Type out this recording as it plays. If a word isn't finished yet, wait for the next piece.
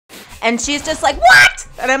And she's just like, what?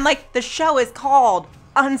 And I'm like, the show is called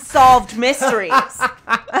Unsolved Mysteries.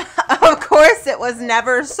 Of course it was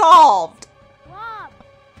never solved.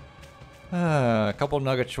 A couple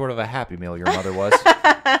nuggets short of a Happy Meal, your mother was.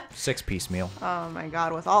 6-piece meal. Oh my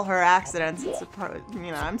god, with all her accidents,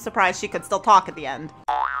 I'm surprised she could still talk at the end.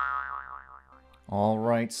 All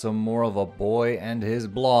right, some more of a boy and his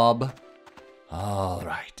blob. All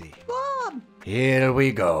righty. Blob! Here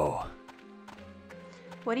we go.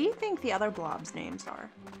 What do you think the other blobs' names are?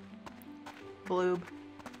 Bloob.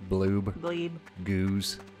 Bloob. Bleeb.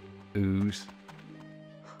 Goose. Ooze.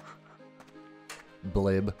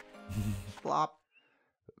 Blib. Blop.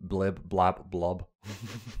 Blib. Blop. Blob.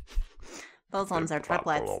 Those ones are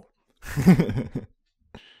triplets.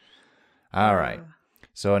 All right.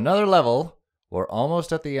 So another level. We're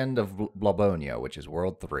almost at the end of Blobonia, which is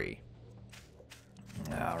World 3.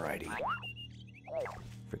 Alrighty.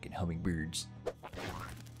 Freaking hummingbirds.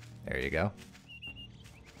 There you go.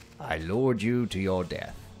 I lured you to your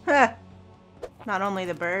death. Not only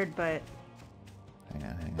the bird, but... Hang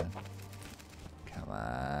on. Come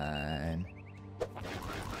on.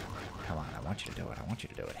 Come on, I want you to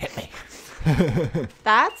do it. Hit me.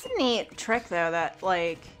 That's a neat trick, though, that,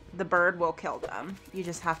 like, the bird will kill them. You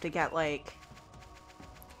just have to get, like...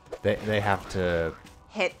 They have to...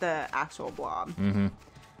 hit the actual blob. Mm-hmm.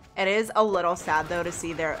 It is a little sad, though, to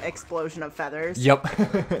see their explosion of feathers. Yep.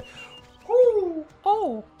 Ooh.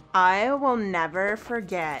 Oh. I will never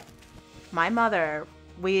forget my mother.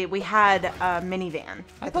 We had a minivan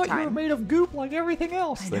at the time. You were made of goop like everything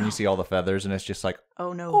else. Then you see all the feathers, and it's just like,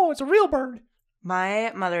 oh, no. Oh, it's a real bird.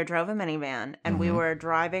 My mother drove a minivan, and we were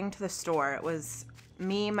driving to the store. It was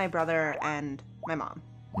me, my brother, and my mom.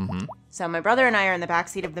 Mm-hmm. So my brother and I are in the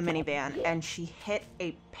backseat of the minivan, and she hit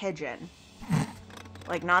a pigeon.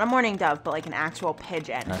 Like, not a mourning dove, but like an actual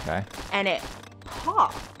pigeon. Okay. And it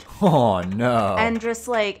popped. Oh, no. And just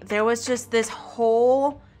like, there was just this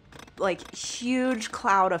whole, like, huge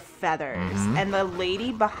cloud of feathers. And the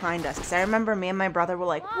lady behind us, because I remember me and my brother were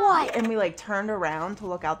like, what? And we like turned around to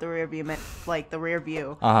look out the rear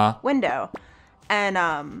view, window.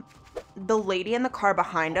 And the lady in the car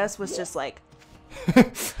behind us was just like,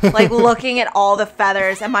 like looking at all the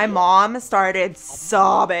feathers, and my mom started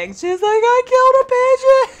sobbing. She was like, I killed a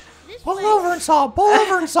pigeon. Pull over and sob. Pull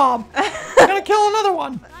over and sob. I'm gonna kill another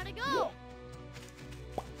one. Gotta go.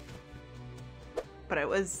 But it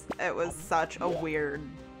was such a weird.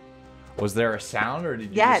 Was there a sound, or did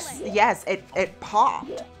you Yes, it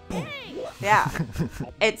popped. Hey. Yeah.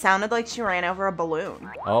 It sounded like she ran over a balloon.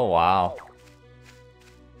 Oh, wow.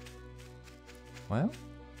 Well,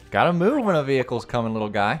 gotta move when a vehicle's coming, little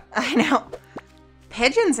guy. I know.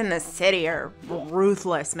 Pigeons in the city are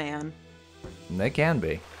ruthless, man. And they can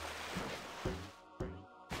be.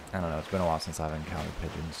 I don't know, it's been a while since I've encountered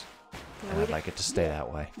pigeons. And I'd like it to stay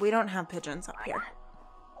that way. We don't have pigeons up here.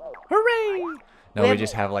 Hooray! No, we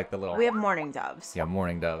just have like the little... We have mourning doves. Yeah,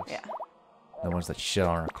 mourning doves. Yeah. The ones that shit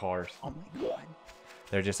on our cars. Oh my god.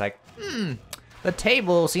 They're just like, the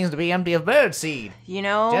table seems to be empty of birdseed. You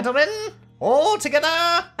know... Gentlemen, all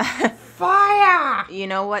together, fire! You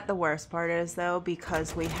know what the worst part is, though?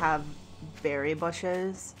 Because we have berry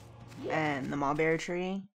bushes and the mulberry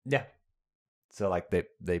tree. Yeah. So, like,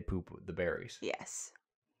 they poop the berries. Yes.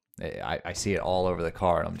 I see it all over the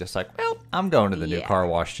car, and I'm just like, well, I'm going to the new car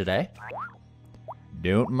wash today.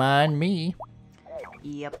 Don't mind me.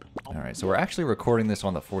 Yep. All right, so we're actually recording this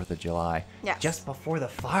on the 4th of July. Yes. Just before the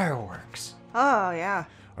fireworks. Oh, yeah.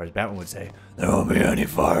 Or as Batman would say, there won't be any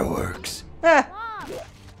fireworks. Bob,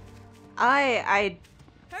 I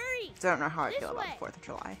hurry. don't know how I This feel about way. the 4th of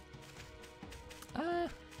July.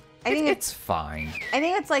 I think it's fine. I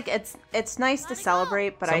think it's like it's nice to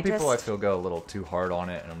celebrate, but Some people I feel go a little too hard on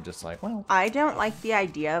it, and I'm just like, well, I don't like the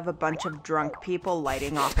idea of a bunch of drunk people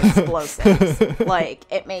lighting off explosives. Like,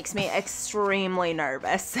 it makes me extremely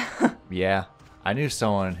nervous. yeah. I knew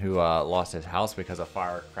someone who lost his house because a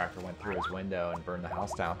firecracker went through his window and burned the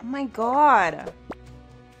house down. Oh my god.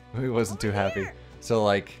 He wasn't too happy. So,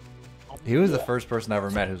 like, he was the first person I ever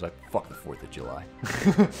met who's like, fuck the 4th of July.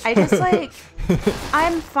 I just, like,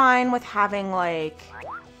 I'm fine with having, like,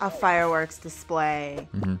 a fireworks display.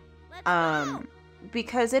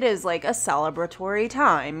 Because it is, like, a celebratory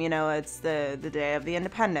time. You know, it's the day of the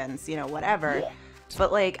independence, you know, whatever.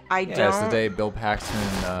 But, like, I don't... Yeah, it's the day Bill Paxton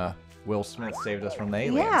and Will Smith saved us from the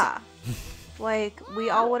aliens. Yeah. Like, we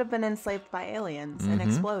all would have been enslaved by aliens and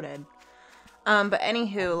exploded. But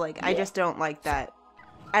anywho, like, I just don't like that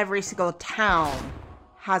every single town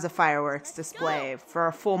has a fireworks display for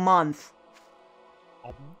a full month.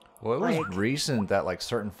 Well, it was Like- recent that, like,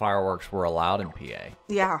 certain fireworks were allowed in PA.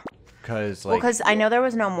 Yeah. Because like, well, because I know there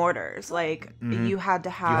was no mortars. Like you had to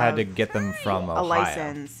have. you had to get them from Ohio. A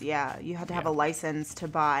license. Yeah, you had to have a license to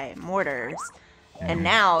buy mortars. And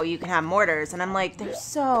now you can have mortars, and I'm like, they're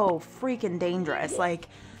so freaking dangerous. Like,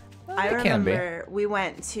 I remember we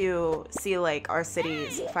went to see like our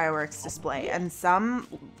city's fireworks display, and some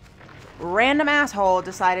random asshole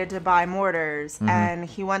decided to buy mortars, and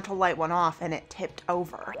he went to light one off, and it tipped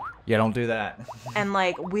over. Yeah, don't do that. And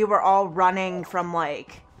like, we were all running from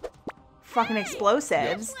like fucking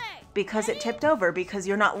explosives because it tipped over because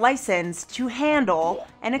you're not licensed to handle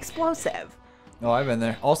an explosive. Oh, I've been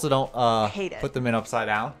there. Also, don't hate it. put them in upside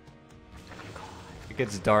down. It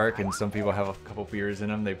gets dark, and some people have a couple beers in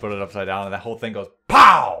them. They put it upside down, and that whole thing goes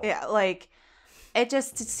pow. Yeah, like it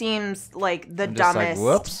just seems like the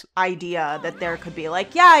dumbest idea that there could be.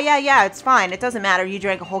 Like, yeah, it's fine. It doesn't matter. You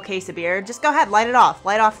drank a whole case of beer. Just go ahead, light it off.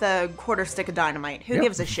 Light off the quarter stick of dynamite. Who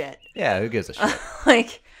gives a shit? Yeah, who gives a shit?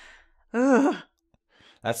 Like, ugh.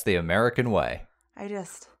 That's the American way.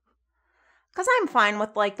 Because I'm fine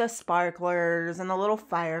with, like, the sparklers and the little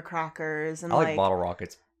firecrackers and, I like bottle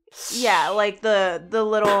rockets. Yeah, like, the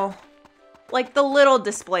little... Like, the little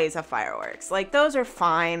displays of fireworks. Like, those are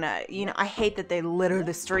fine. You know, I hate that they litter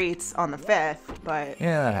the streets on the 5th, but...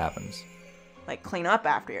 Yeah, that happens. Like, clean up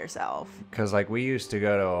after yourself. Because, like, we used to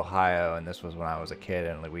go to Ohio, and this was when I was a kid,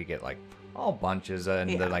 and, like, we get, like, all bunches, and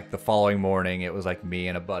then, like, the following morning, it was, like, me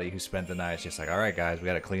and a buddy who spent the night. It's just like, all right, guys, we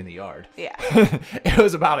got to clean the yard. Yeah. It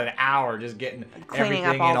was about an hour just getting Cleaning everything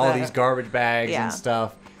up in all these garbage bags Yeah. and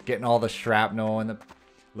stuff, getting all the shrapnel and the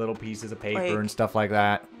little pieces of paper Like, and stuff like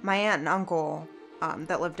that. My aunt and uncle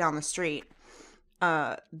that lived down the street,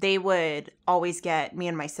 they would always get me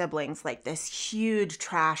and my siblings, like, this huge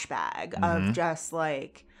trash bag of just,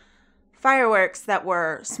 like, fireworks that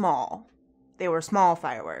were small. They were small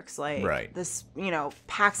fireworks, like this, you know,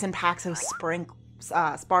 packs and packs of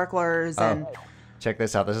sparklers and... Check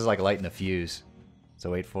this out. This is like lighting a fuse.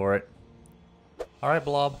 So wait for it. All right,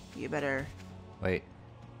 Blob. You better wait.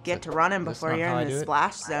 get to running before you're in the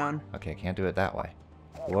splash zone. Okay, can't do it that way.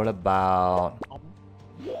 What about...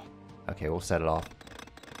 Okay, we'll set it off.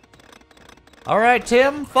 All right,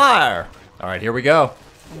 Tim, fire. All right, here we go.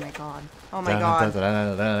 Oh, my God. Oh, my God.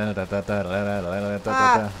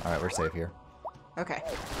 All right, we're safe here. Okay.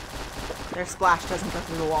 Their splash doesn't go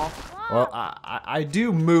through the wall. Well, I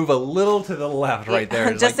do move a little to the left right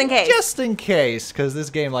there. Just in case. Just in case, because this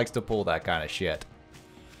game likes to pull that kind of shit.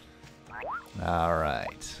 All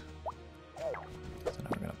right. So now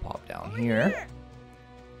we're going to pop down here.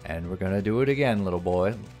 And we're going to do it again, little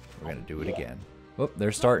boy. We're going to do it again. Whoop,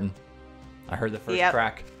 they're starting. I heard the first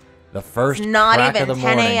crack. The first Not crack even of the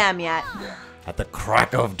 10 morning. a.m. yet. At the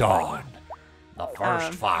crack of dawn, the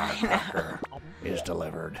first firecracker is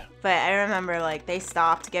delivered. But I remember, like, they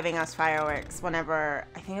stopped giving us fireworks whenever,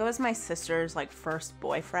 I think it was my sister's, like, first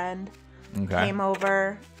boyfriend came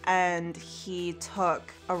over, and he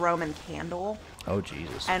took a Roman candle. Oh,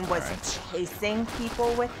 Jesus. And was chasing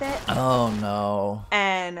people with it. Oh, no.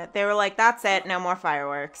 And they were like, that's it, no more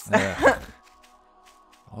fireworks.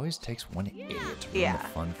 Always takes one idiot to ruin the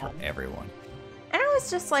fun for everyone. And it was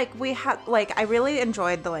just like, we had, like, I really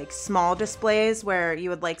enjoyed the, like, small displays where you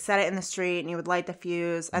would, like, set it in the street and you would light the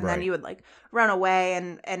fuse and then you would, like, run away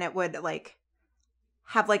and it would, like,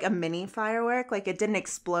 have, like, a mini firework. Like, it didn't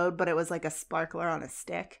explode, but it was, like, a sparkler on a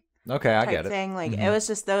stick. Okay, I get it. Thing. Like, it was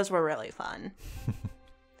just, those were really fun.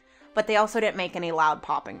 But they also didn't make any loud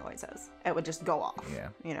popping noises. It would just go off. Yeah.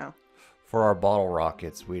 You know? For our bottle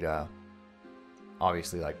rockets, we'd,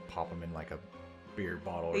 obviously, like, pop them in, like, a beer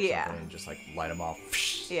bottle or something and just, like, light them off.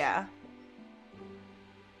 Yeah.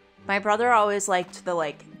 My brother always liked the,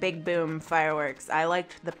 like, big boom fireworks. I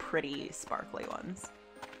liked the pretty, sparkly ones.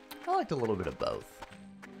 I liked a little bit of both.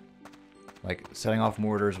 Like, setting off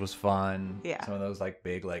mortars was fun. Yeah. Some of those, like,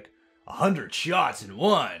 big, like, 100 shots in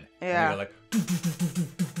one. Yeah. And you're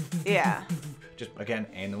like... Yeah. Just, again,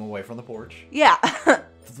 aim them away from the porch. Yeah.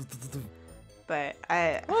 But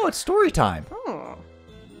I... Oh, it's story time. Oh.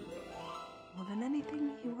 More than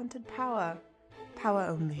anything, he wanted power. Power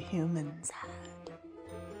only humans had.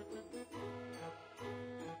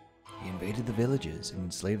 He invaded the villages and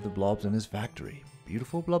enslaved the blobs in his factory.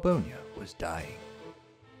 Beautiful Blobonia was dying.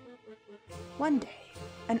 One day,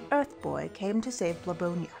 an Earth boy came to save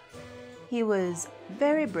Blobonia. He was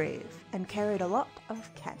very brave and carried a lot of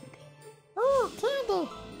candy. Oh, candy!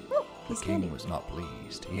 Oh, the king was not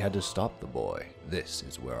pleased. He had to stop the boy. This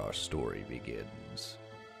is where our story begins.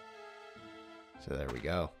 So there we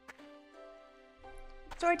go.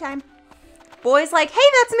 Story time. Boy's like, hey,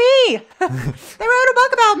 that's me! They wrote a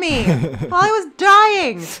book about me while I was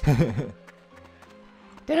dying.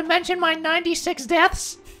 Did it mention my 96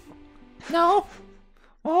 deaths? No.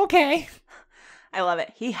 Okay. I love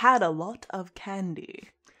it. He had a lot of candy.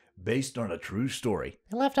 Based on a true story.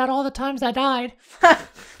 They left out all the times I died.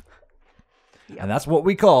 And that's what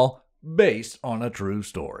we call based on a true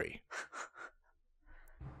story.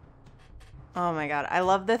 Oh my god. I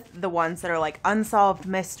love the ones that are like unsolved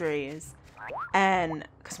mysteries. And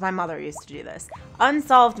because my mother used to do this.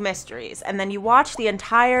 Unsolved mysteries. And then you watch the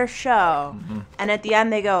entire show. And at the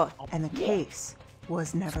end they go, and the case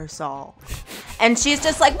was never solved. And she's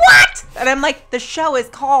just like, what? And I'm like, the show is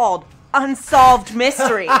called Unsolved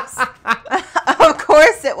Mysteries. Of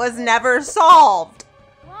course it was never solved.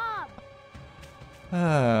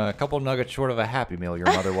 A couple nuggets short of a Happy Meal, your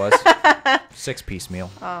mother was. 6-piece meal.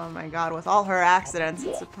 Oh my god, with all her accidents,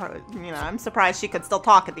 I'm surprised she could still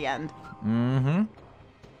talk at the end. Mm-hmm.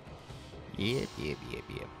 Yep.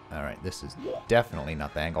 Alright, this is definitely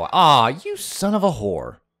not the angle. Aw, you son of a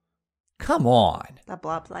whore. Come on. The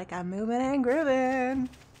Blob's like, I'm moving and grooving.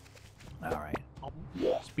 Alright.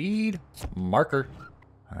 Speed. Marker.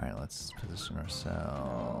 Alright, let's position ourselves.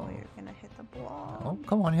 Oh, you're gonna hit the Blob. Oh,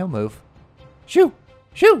 come on, he'll move. Shoo!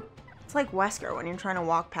 Shoo! It's like Wesker when you're trying to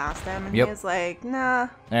walk past him, and Yep. he's like, nah.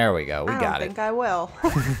 There we go, we got I don't think I will.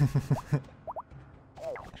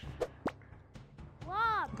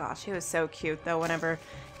 Gosh, he was so cute, though, whenever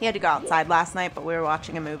he had to go outside last night, but we were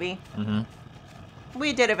watching a movie. Mm-hmm.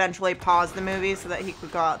 We did eventually pause the movie so that he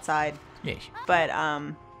could go outside. Yes. But,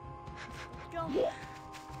 I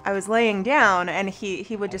was laying down, and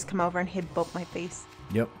he would just come over and he'd bump my face.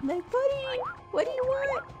 Yep. I'm like, buddy, what do you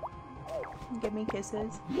want? Give me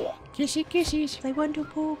kisses. Kissy kisses. I want to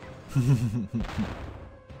poop.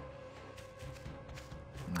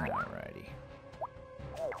 Alrighty.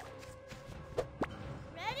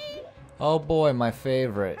 Oh boy, my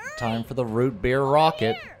favorite. Time for the root beer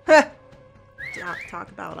rocket. Talk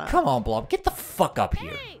about Come on, Blob, get the fuck up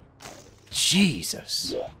here.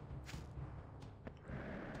 Jesus.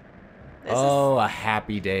 A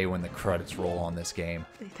happy day when the credits roll on this game.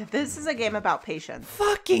 This is a game about patience.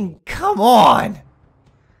 Fucking come on!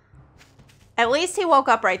 At least he woke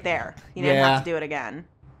up right there. You didn't Yeah. have to do it again.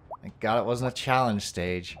 Thank God it wasn't a challenge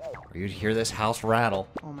stage, where you'd hear this house rattle.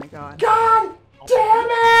 Oh my god. God damn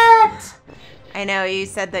it! I know, you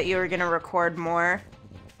said that you were gonna record more.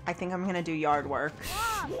 I think I'm gonna do yard work.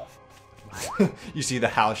 You see the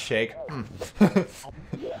house shake?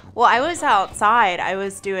 Well, I was outside. I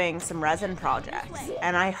was doing some resin projects,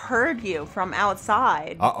 and I heard you from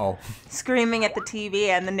outside Uh-oh. screaming at the TV,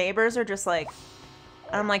 and the neighbors are just like,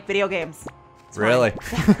 I'm like, video games. It's Really?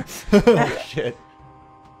 fine. Oh, shit.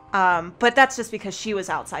 But that's just because she was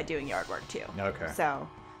outside doing yard work too. Okay. So,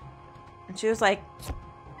 and she was like,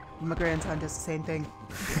 my grandson does the same thing.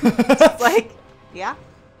 Just like, yeah.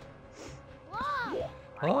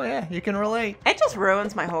 Oh, yeah, you can relate. It just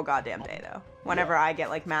ruins my whole goddamn day, though. Whenever I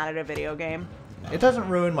get, like, mad at a video game. It doesn't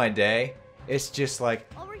ruin my day. It's just like,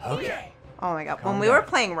 okay. Oh my god. Calm When we down. were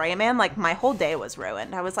playing Rayman, like, my whole day was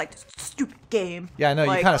ruined. I was like, stupid game. Yeah, I know,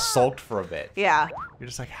 Like, you kind of sulked for a bit. Yeah. You're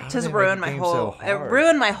just like, how did Just they make ruined the my game whole... so it hard?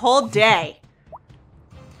 ruined my whole day.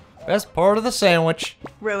 Best part of the sandwich.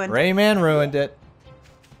 Ruined. Rayman ruined it.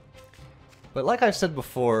 But like I've said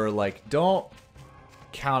before, like, don't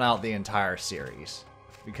count out the entire series.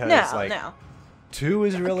 Because, No. 2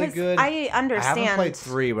 is really Because good. I understand. I haven't played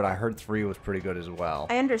 3, but I heard 3 was pretty good as well.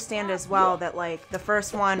 I understand as well that, like, the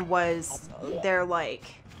first one was,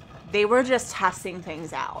 they were just testing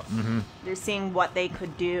things out. Mm-hmm. They're seeing what they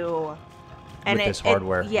could do. With this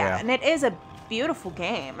hardware, yeah. And it is a beautiful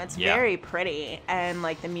game. It's Yeah. very pretty. And,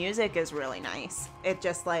 like, the music is really nice. It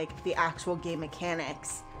just, like, the actual game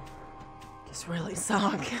mechanics just really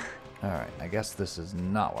suck. Alright, I guess this is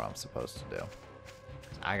not what I'm supposed to do.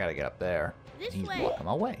 I gotta get up there. This He's way. blocking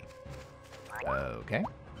my way. Okay.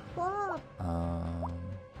 Blob.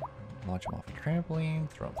 Launch him off a trampoline,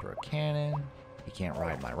 throw him through a cannon. He can't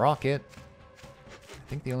ride my rocket. I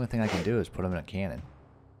think the only thing I can do is put him in a cannon.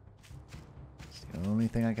 It's the only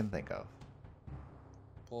thing I can think of.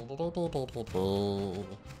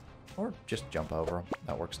 Or just jump over him.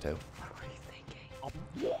 That works too. What were you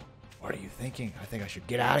thinking? What are you thinking? I think I should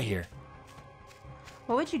get out of here.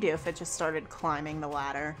 What would you do if it just started climbing the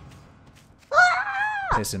ladder?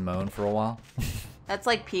 Piss and moan for a while. That's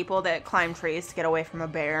like people that climb trees to get away from a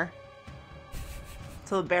bear.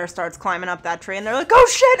 So the bear starts climbing up that tree and they're like, oh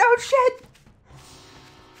shit, oh shit!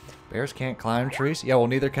 Bears can't climb trees? Yeah, well,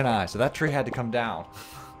 neither can I. So that tree had to come down.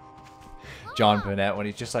 John Panette, when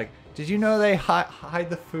he's just like, did you know they hide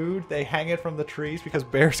the food? They hang it from the trees because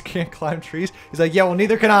bears can't climb trees? He's like, yeah, well,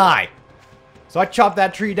 neither can I. So I chopped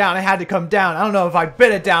that tree down. It had to come down. I don't know if I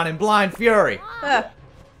bit it down in blind fury.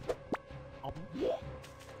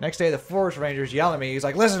 Next day, the forest ranger's yelling at me. He's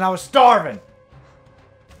like, listen, I was starving.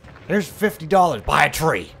 Here's $50. Buy a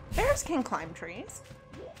tree. Bears can climb trees.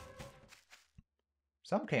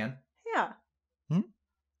 Some can. Yeah. Hmm?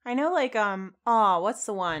 I know, like, what's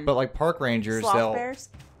the one? But like park rangers, Sloth bears?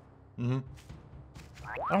 Mm-hmm.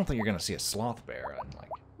 I don't think you're gonna see a sloth bear in like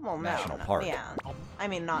national park. Yeah. I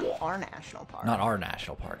mean, not our national park. Not our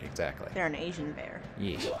national park, exactly. They're an Asian bear.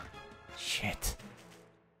 Yeah. Shit.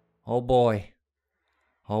 Oh boy.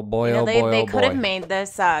 Oh boy, You know, oh boy, oh boy. They could have made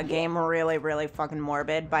this game really, really fucking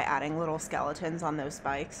morbid by adding little skeletons on those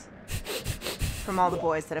spikes. From all the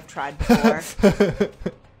boys that have tried before.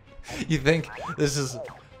 You think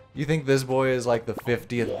this boy is like the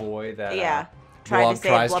 50th boy that tried Blob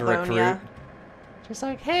tries to recruit? Blobonia. Just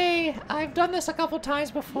like, hey, I've done this a couple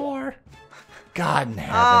times before. God in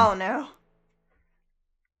heaven. Oh no.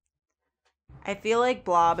 I feel like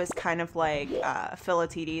Blob is kind of like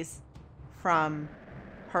Philatides from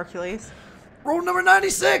Hercules. Rule number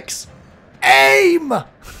 96. Aim.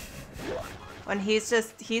 When he's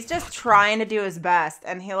just trying to do his best,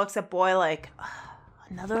 and he looks at Boy like,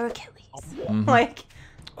 another Achilles. Mm-hmm. Like,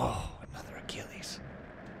 oh, another Achilles.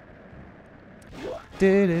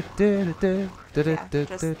 Yeah,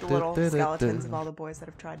 just the little skeletons of all the boys that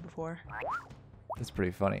have tried before. That's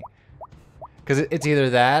pretty funny. Because it's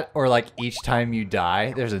either that or like each time you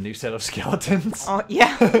die, there's a new set of skeletons. Oh,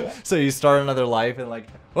 yeah. So you start another life and like,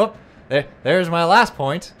 whoop, there's my last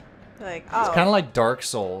point. Like, oh. It's kind of like Dark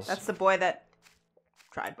Souls. That's the boy that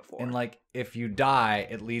tried before. And like, if you die,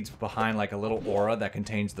 it leaves behind like a little aura that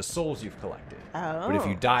contains the souls you've collected. Oh. But if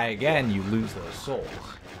you die again, you lose those souls.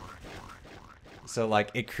 So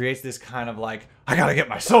like, it creates this kind of like, I gotta get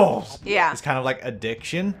my souls. Yeah. It's kind of like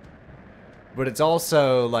addiction. But it's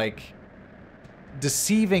also like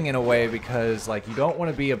deceiving in a way because like you don't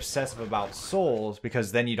want to be obsessive about souls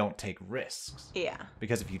because then you don't take risks. Yeah.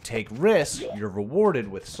 Because if you take risks, you're rewarded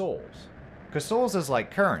with souls. Because souls is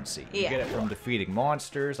like currency. You get it from defeating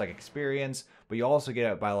monsters, like experience, but you also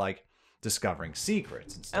get it by like discovering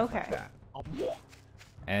secrets and stuff like that.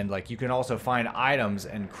 And like you can also find items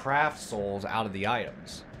and craft souls out of the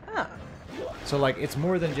items. Oh. So like it's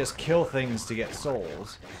more than just kill things to get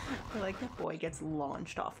souls. Like that boy gets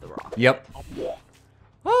launched off the rock. Yep.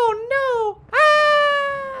 Oh no!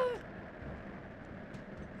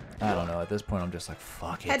 Ah! I don't know. At this point, I'm just like,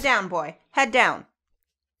 fuck it. Head down, boy. Head down.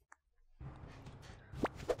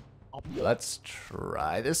 Let's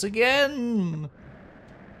try this again.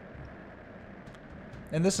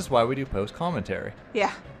 And this is why we do post commentary.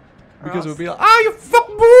 Yeah. Because we'd be like, ah, you fuck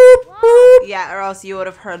boop, boop. Yeah, or else you would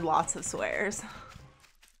have heard lots of swears.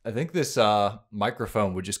 I think this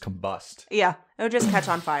microphone would just combust. Yeah, it would just catch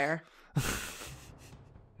on fire.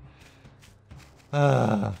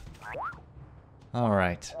 All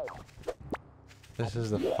right. This is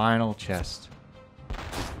the final chest.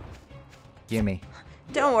 Gimme.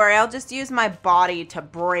 Don't worry, I'll just use my body to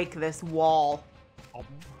break this wall.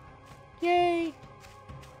 Yay!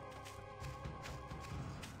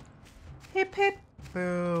 Hip hip.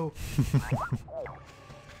 Boo.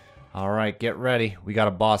 All right, get ready. We got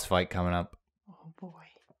a boss fight coming up. Oh boy.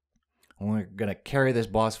 We're gonna carry this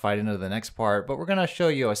boss fight into the next part, but we're gonna show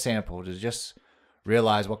you a sample to just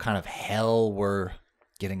realize what kind of hell we're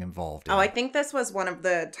getting involved in. Oh, I think this was one of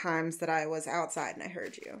the times that I was outside and I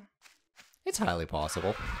heard you. It's highly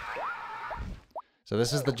possible. So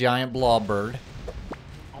this is the giant blob bird.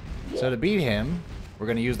 So to beat him, we're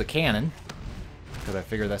gonna use the cannon, because I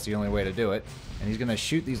figure that's the only way to do it. And he's gonna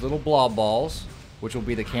shoot these little blob balls, which will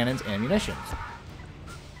be the cannon's ammunition.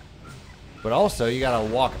 But also, you gotta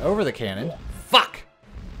walk over the cannon. Fuck!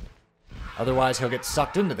 Otherwise, he'll get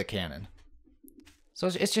sucked into the cannon. So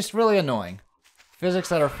it's just really annoying. Physics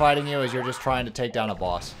that are fighting you as you're just trying to take down a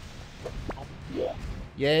boss.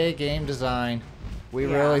 Yay, game design. We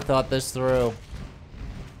really thought this through.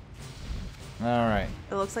 Alright.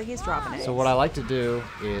 It looks like he's dropping it. So what I like to do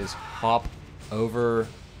is hop over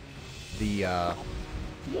the,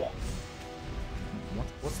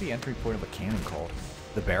 what's the entry point of a cannon called?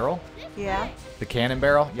 The barrel? Yeah. The cannon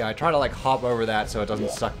barrel? Yeah, I try to like hop over that so it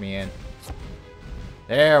doesn't suck me in.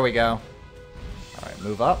 There we go. Alright,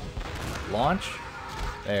 move up. Launch.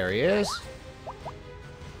 There he is.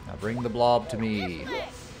 Now bring the blob to me.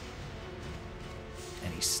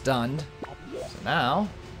 And he's stunned. So now...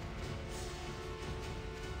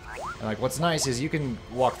 And like, what's nice is you can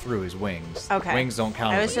walk through his wings. Okay. Wings don't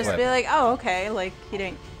count I as was a just clip. be like, oh, okay. Like, he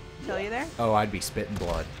didn't kill you there? Oh, I'd be spitting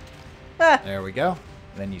blood. Ah. There we go.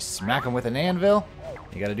 Then you smack him with an anvil.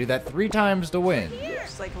 You gotta do that 3 times to win.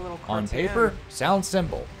 Just like a little cartoon. On paper, sounds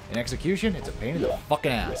simple. In execution, it's a pain in the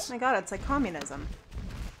fucking Oh ass. my god, it's like communism.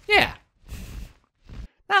 Yeah.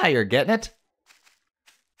 Now you're getting it.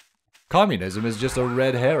 Communism is just a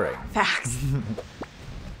red herring. Facts.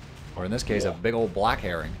 Or in this case, a big old black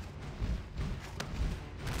herring.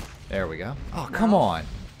 There we go. Oh, come on.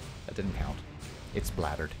 That didn't count. It's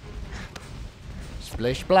splattered.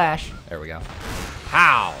 Splish splash. There we go.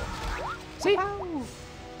 Pow! See? Wow.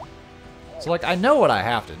 So, like, I know what I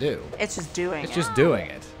have to do. It's just doing it. It's just doing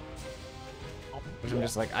it. Which I'm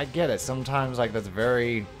just like, I get it. Sometimes, like, that's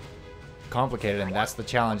very complicated, and that's the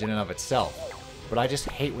challenge in and of itself. But I just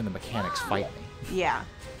hate when the mechanics fight me. Yeah.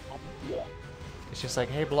 It's just like,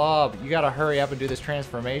 hey, Blob, you gotta hurry up and do this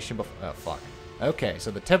transformation before... Oh, fuck. Okay, so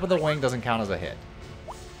the tip of the wing doesn't count as a hit.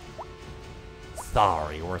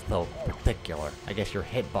 Sorry, we're so particular. I guess your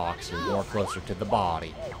hitbox is more closer to the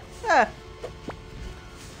body. Ah.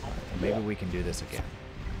 Maybe we can do this again.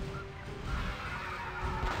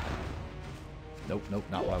 Nope, nope,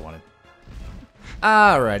 not what I wanted.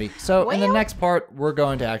 Alrighty, so in the next part, we're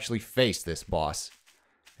going to actually face this boss.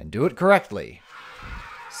 And do it correctly.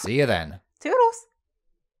 See you then.